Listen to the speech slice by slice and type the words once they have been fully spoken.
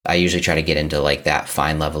I usually try to get into like that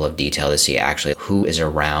fine level of detail to see actually who is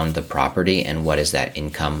around the property and what is that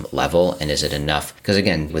income level and is it enough? Because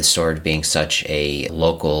again, with storage being such a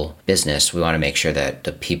local business, we want to make sure that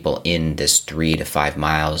the people in this 3 to 5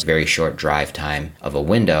 miles, very short drive time of a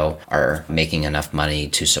window are making enough money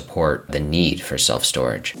to support the need for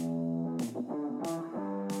self-storage.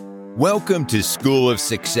 Welcome to School of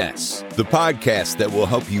Success, the podcast that will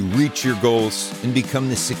help you reach your goals and become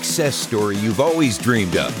the success story you've always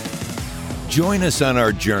dreamed of. Join us on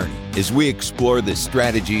our journey as we explore the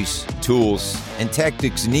strategies, tools, and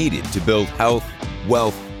tactics needed to build health,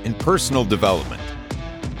 wealth, and personal development.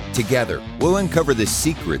 Together, we'll uncover the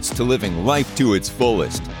secrets to living life to its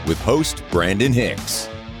fullest with host Brandon Hicks.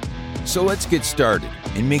 So let's get started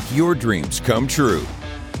and make your dreams come true.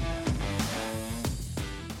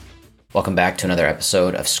 Welcome back to another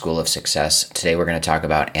episode of School of Success. Today we're going to talk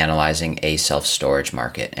about analyzing a self-storage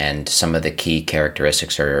market and some of the key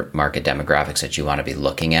characteristics or market demographics that you want to be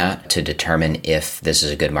looking at to determine if this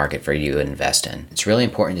is a good market for you to invest in. It's really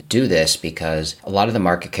important to do this because a lot of the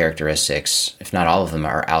market characteristics, if not all of them,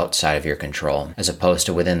 are outside of your control, as opposed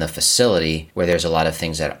to within the facility where there's a lot of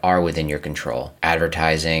things that are within your control.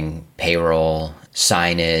 Advertising, payroll,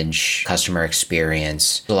 signage, customer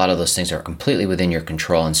experience. A lot of those things are completely within your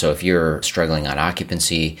control. And so if you're struggling on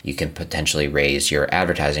occupancy, you can potentially raise your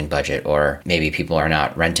advertising budget, or maybe people are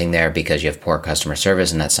not renting there because you have poor customer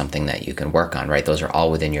service, and that's something that you can work on, right? Those are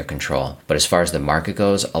all within your control. But as far as the market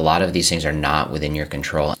goes, a lot of these things are not within your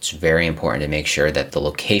control. It's very important to make sure that the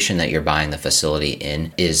location that you're buying the facility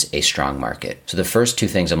in is a strong market. So the first two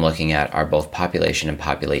things I'm looking at are both population and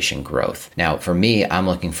population growth. Now, for me, I'm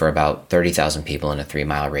looking for about 30,000 people in a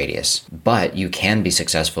 3-mile radius, but you can be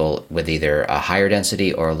successful with either a higher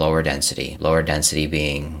density or a lower density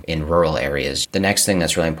being in rural areas. The next thing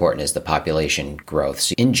that's really important is the population growth.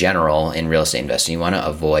 So in general, in real estate investing, you want to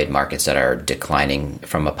avoid markets that are declining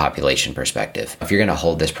from a population perspective. If you're going to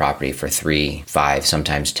hold this property for 3, 5,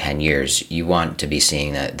 sometimes 10 years, you want to be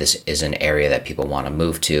seeing that this is an area that people want to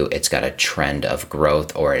move to. It's got a trend of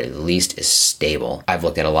growth, or at least is stable. I've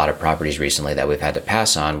looked at a lot of properties recently that we've had to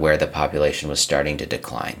pass on where the population was starting to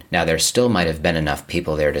decline. Now, there still might have been enough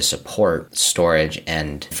people there to support storage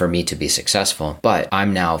and for me to be successful, but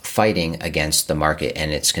I'm now fighting against the market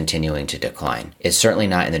and it's continuing to decline. It's certainly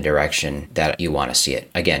not in the direction that you want to see it.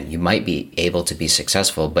 Again, you might be able to be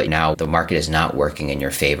successful, but now the market is not working in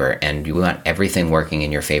your favor, and you want everything working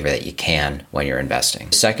in your favor that you can when you're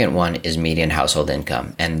investing. The second one is median household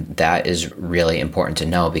income, and that is really important to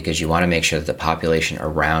know because you want to make sure that the population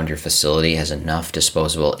around your facility has enough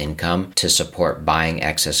disposable income to support buying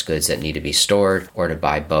excess goods that need to be stored, or to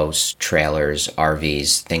buy boats, trailers,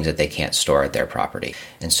 RVs, things that they can't store at their property.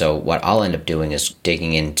 And so what I'll end up doing is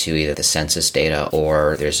digging into either the census data,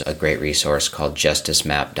 or there's a great resource called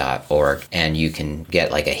justicemap.org, and you can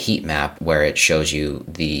get like a heat map where it shows you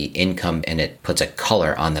the income and it puts a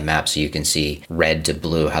color on the map so you can see red to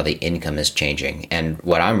blue how the income is changing. And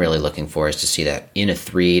what I'm really looking for is to see that in a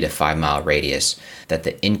 3 to 5 mile radius that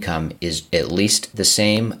the income is at least the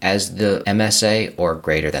same as the MSA or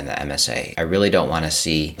greater than the MSA. I really don't want to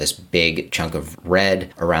see this big chunk of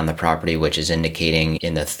red around the property, which is indicating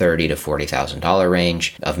in the $30,000 to $40,000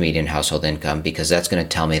 range of median household income, because that's going to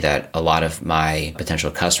tell me that a lot of my potential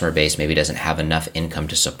customer base maybe doesn't have enough income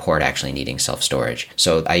to support actually needing self-storage.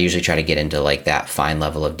 So I usually try to get into like that fine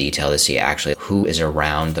level of detail to see actually who is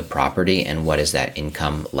around the property and what is that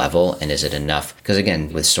income level and is it enough? Because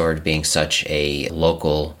again, with storage being such a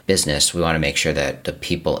local business, we want to make sure that the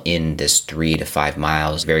people in this 3 to 5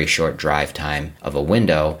 miles, very short drive time of a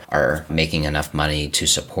window, are making enough money to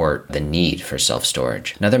support the need for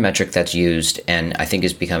self-storage. Another metric that's used, and I think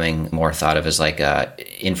is becoming more thought of as like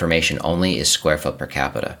information only, is square foot per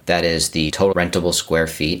capita. That is the total rentable square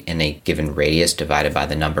feet in a given radius divided by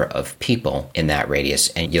the number of people in that radius,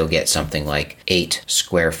 and you'll get something like 8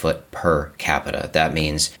 square foot per capita. That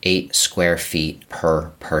means 8 square feet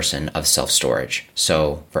per person of self-storage.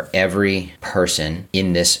 So for every person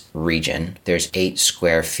in this region, there's 8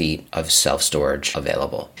 square feet of self-storage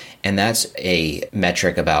available. And that's a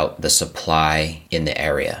metric about the supply in the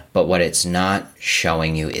area. But what it's not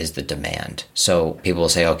showing you is the demand. So people will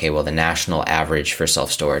say, okay, well, the national average for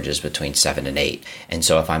self-storage is between 7 and 8. And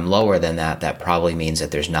so if I'm lower than that, that probably means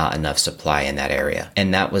that there's not enough supply in that area.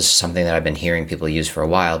 And that was something that I've been hearing people use for a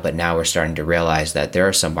while, but now we're starting to realize that there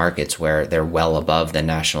are some markets where they're well above the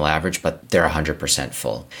national average, but they're 100%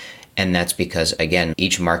 full. And that's because, again,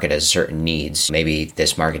 each market has certain needs. Maybe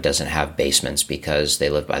this market doesn't have basements because they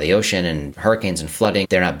live by the ocean and hurricanes and flooding.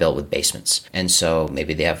 They're not built with basements. And so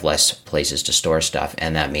maybe they have less places to store stuff.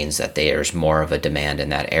 And that means that there's more of a demand in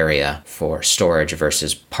that area for storage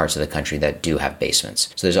versus parts of the country that do have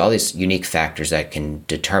basements. So there's all these unique factors that can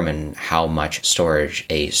determine how much storage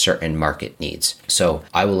a certain market needs. So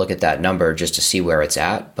I will look at that number just to see where it's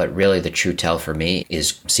at. But really the true tell for me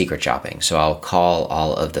is secret shopping. So I'll call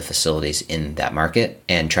all of the facilities in that market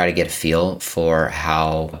and try to get a feel for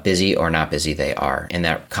how busy or not busy they are. And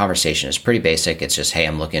that conversation is pretty basic. It's just, hey,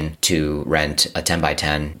 I'm looking to rent a 10 by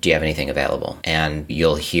 10. Do you have anything available? And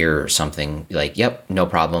you'll hear something like, yep, no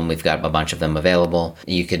problem. We've got a bunch of them available.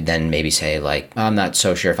 You could then maybe say like, I'm not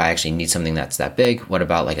so sure if I actually need something that's that big. What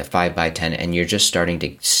about like a 5 by 10? And you're just starting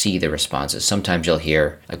to see the responses. Sometimes you'll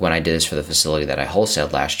hear, like when I did this for the facility that I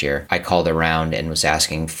wholesaled last year, I called around and was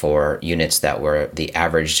asking for units that were the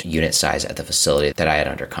average unit size at the facility that I had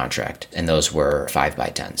under contract. And those were 5 by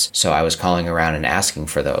 10s. So I was calling around and asking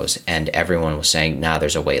for those. And everyone was saying, nah,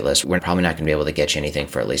 there's a wait list. We're probably not going to be able to get you anything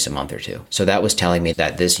for at least a month or two. So that was telling me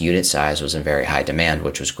that this unit size was in very high demand,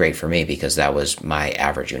 which was great for me because that was my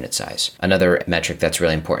average unit size. Another metric that's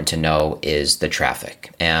really important to know is the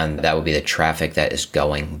traffic. And that would be the traffic that is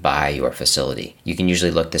going by your facility. You can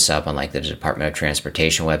usually look this up on like the Department of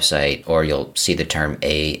Transportation website, or you'll see the term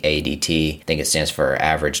AADT. I think it stands for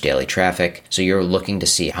average daily traffic. So you're looking to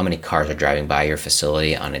see how many cars are driving by your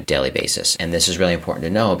facility on a daily basis. And this is really important to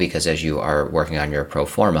know because as you are working on your pro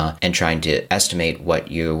forma and trying to estimate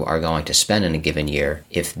what you are going to spend in a given year,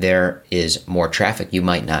 if there is more traffic, you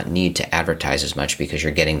might not need to advertise as much because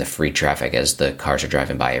you're getting the free traffic as the cars are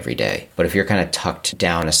driving by every day. But if you're kind of tucked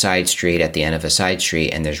down a side street at the end of a side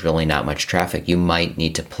street and there's really not much traffic, you might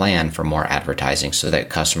need to plan for more advertising so that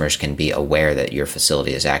customers can be aware that your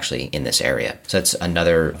facility is actually in this area. So that's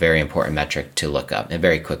another very important metric to look up, and a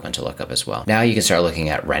very quick one to look up as well. Now you can start looking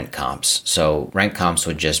at rent comps. So rent comps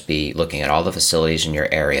would just be looking at all the facilities in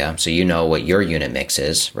your area. So you know what your unit mix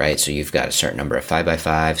is, right? So you've got a certain number of 5 by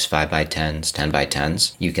 5s, 5 by 10s, 10 by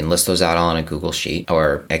 10s. You can list those out all on a Google sheet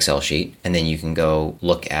or Excel sheet, and then you can go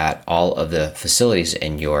look at all of the facilities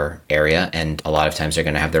in your area. And a lot of times they're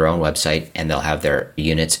going to have their own website and they'll have their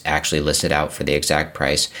units actually listed out for the exact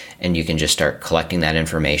price. And you can just start collecting that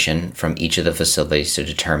information from each of the facilities to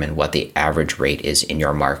determine what the average rate is in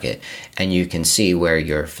your market. And you can see where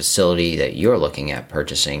your facility that you're looking at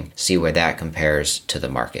purchasing, see where that compares to the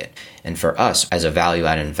market. And for us, as a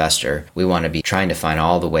value-add investor, we want to be trying to find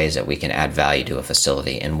all the ways that we can add value to a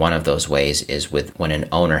facility. And one of those ways is with when an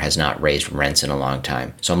owner has not raised rents in a long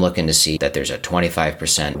time. So I'm looking to see that there's a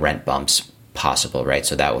 25% rent bumps possible, right?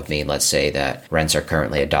 So that would mean, let's say that rents are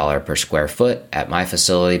currently $1 per square foot at my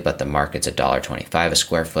facility, but the market's $1.25 a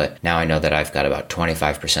square foot. Now I know that I've got about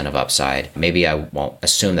 25% of upside. Maybe I won't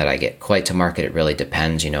assume that I get quite to market. It really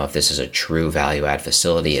depends. If this is a true value add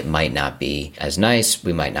facility, it might not be as nice.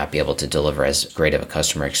 We might not be able to deliver as great of a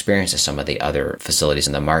customer experience as some of the other facilities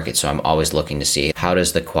in the market. So I'm always looking to see how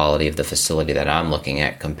does the quality of the facility that I'm looking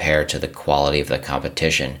at compare to the quality of the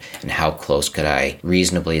competition, and how close could I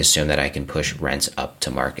reasonably assume that I can push rents up to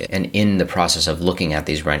market. And in the process of looking at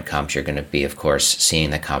these rent comps, you're going to be, of course, seeing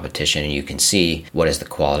the competition, and you can see what is the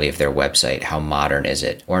quality of their website, how modern is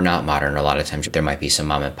it or not modern. A lot of times there might be some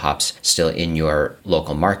mom and pops still in your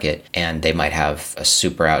local market, and they might have a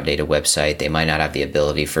super outdated website. They might not have the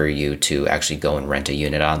ability for you to actually go and rent a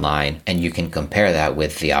unit online, and you can compare that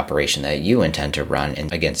with the operation that you intend to run,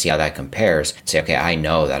 and again, see how that compares. Say, okay, I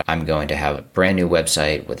know that I'm going to have a brand new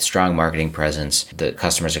website with strong marketing presence. The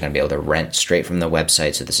customers are going to be able to rent straight from the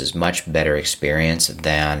website. So this is much better experience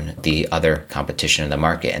than the other competition in the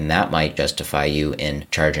market. And that might justify you in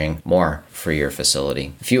charging more for your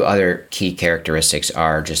facility. A few other key characteristics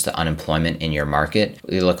are just the unemployment in your market.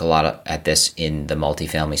 We look a lot at this in the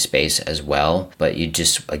multifamily space as well, but you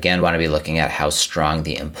just, again, want to be looking at how strong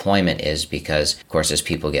the employment is, because of course, as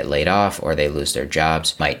people get laid off or they lose their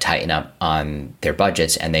jobs, might tighten up on their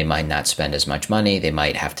budgets and they might not spend as much money. They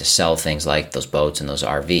might have to sell things like those boats and those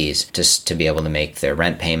RVs just to be able to make their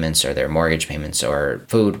rent payments or their mortgage payments or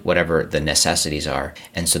food, whatever the necessities are.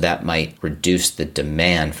 And so that might reduce the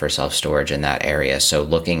demand for self-storage in that area. So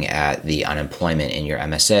looking at the unemployment in your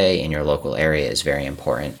MSA, in your local area, is very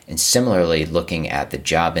important. And similarly, looking at the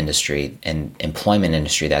job industry and employment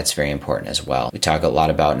industry, that's very important as well. We talk a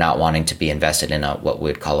lot about not wanting to be invested in what we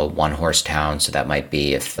would call a one-horse town. So that might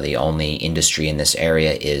be if the only industry in this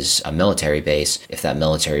area is a military base, if that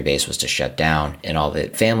military base was to shut down and all the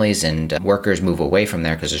families and workers move away from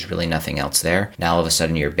there because there's really nothing else there. Now all of a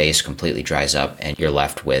sudden your base completely dries up and you're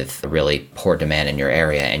left with a really poor demand in your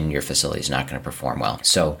area and your facility facility is not going to perform well.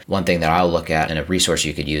 So one thing that I'll look at, and a resource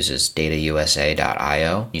you could use, is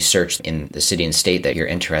datausa.io. You search in the city and state that you're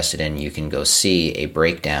interested in, you can go see a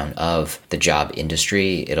breakdown of the job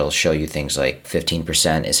industry. It'll show you things like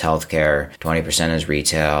 15% is healthcare, 20% is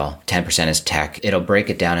retail, 10% is tech. It'll break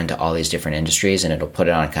it down into all these different industries, and it'll put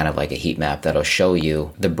it on kind of like a heat map that'll show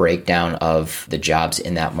you the breakdown of the jobs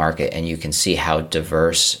in that market, and you can see how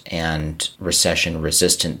diverse and recession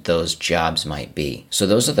resistant those jobs might be. So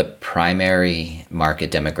those are the primary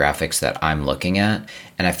market demographics that I'm looking at,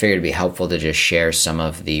 and I figured it'd be helpful to just share some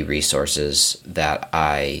of the resources that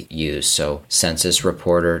I use. So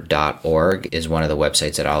censusreporter.org is one of the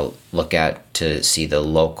websites that I'll look at to see the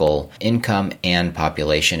local income and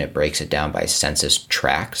population. It breaks it down by census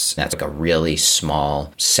tracts. That's like a really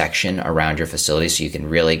small section around your facility, so you can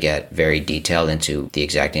really get very detailed into the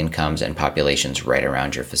exact incomes and populations right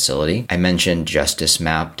around your facility. I mentioned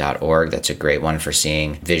justicemap.org. That's a great one for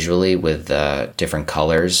seeing visually with the different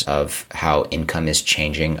colors of how income is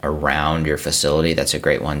changing around your facility. That's a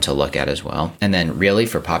great one to look at as well. And then really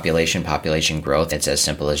for population growth, it's as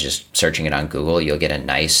simple as just searching it on Google. You'll get a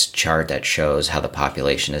nice chart that shows how the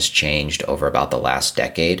population has changed over about the last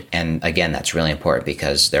decade. And again, that's really important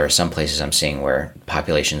because there are some places I'm seeing where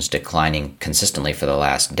population's declining consistently for the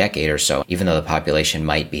last decade or so. Even though the population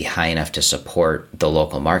might be high enough to support the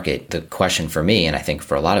local market, the question for me, and I think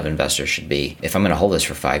for a lot of investors, should be, if I'm going to hold this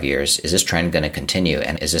for 5 years, is this trend going to continue?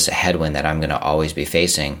 And is this a headwind that I'm going to always be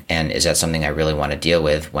facing? And is that something I really want to deal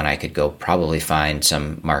with when I could go probably find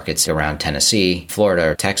some markets around Tennessee, Florida,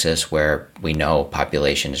 or Texas where we know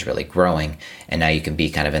population is really growing, and now you can be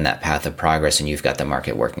kind of in that path of progress and you've got the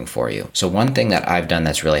market working for you. So one thing that I've done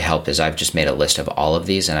that's really helped is I've just made a list of all of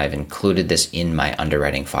these, and I've included this in my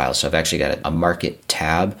underwriting file. So I've actually got a market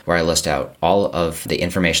tab where I list out all of the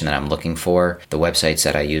information that I'm looking for, the websites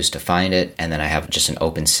that I use to find it, and then I have just an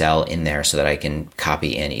open cell in there so that I can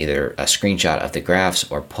copy in either a screenshot of the graphs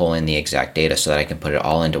or pull in the exact data so that I can put it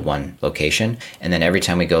all into one location. And then every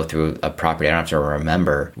time we go through a property, I don't have to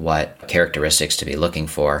remember what characteristics to be looking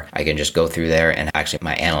for. I can just go through there, and actually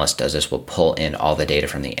my analyst does this, will pull in all the data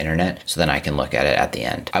from the internet so then I can look at it at the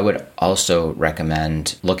end. I would also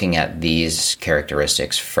recommend looking at these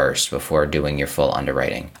characteristics first before doing your full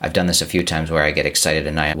underwriting. I've done this a few times where I get excited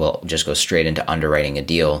and I will just go straight into underwriting a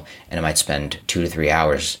deal, and I might spend 2 to 3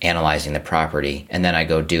 hours analyzing the property, and then I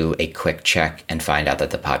go do a quick check and find out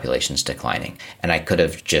that the population's declining. And I could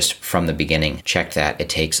have just from the beginning checked that it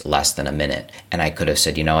takes less than a minute, and I could have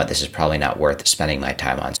said, you know what, this is probably not worth spending my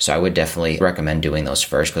time on. So I would definitely recommend doing those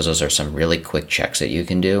first, because those are some really quick checks that you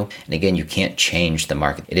can do. And again, you can't change the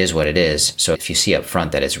market. It is what it is. So if you see up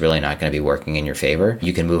front that it's really not going to be working in your favor,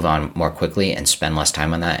 you can move on more quickly and spend less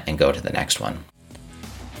time on that and go to the next one.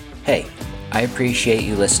 Hey, I appreciate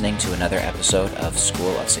you listening to another episode of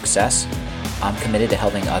School of Success. I'm committed to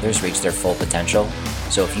helping others reach their full potential.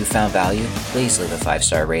 So if you found value, please leave a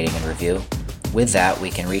 5-star rating and review. With that, we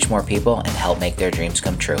can reach more people and help make their dreams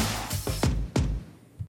come true.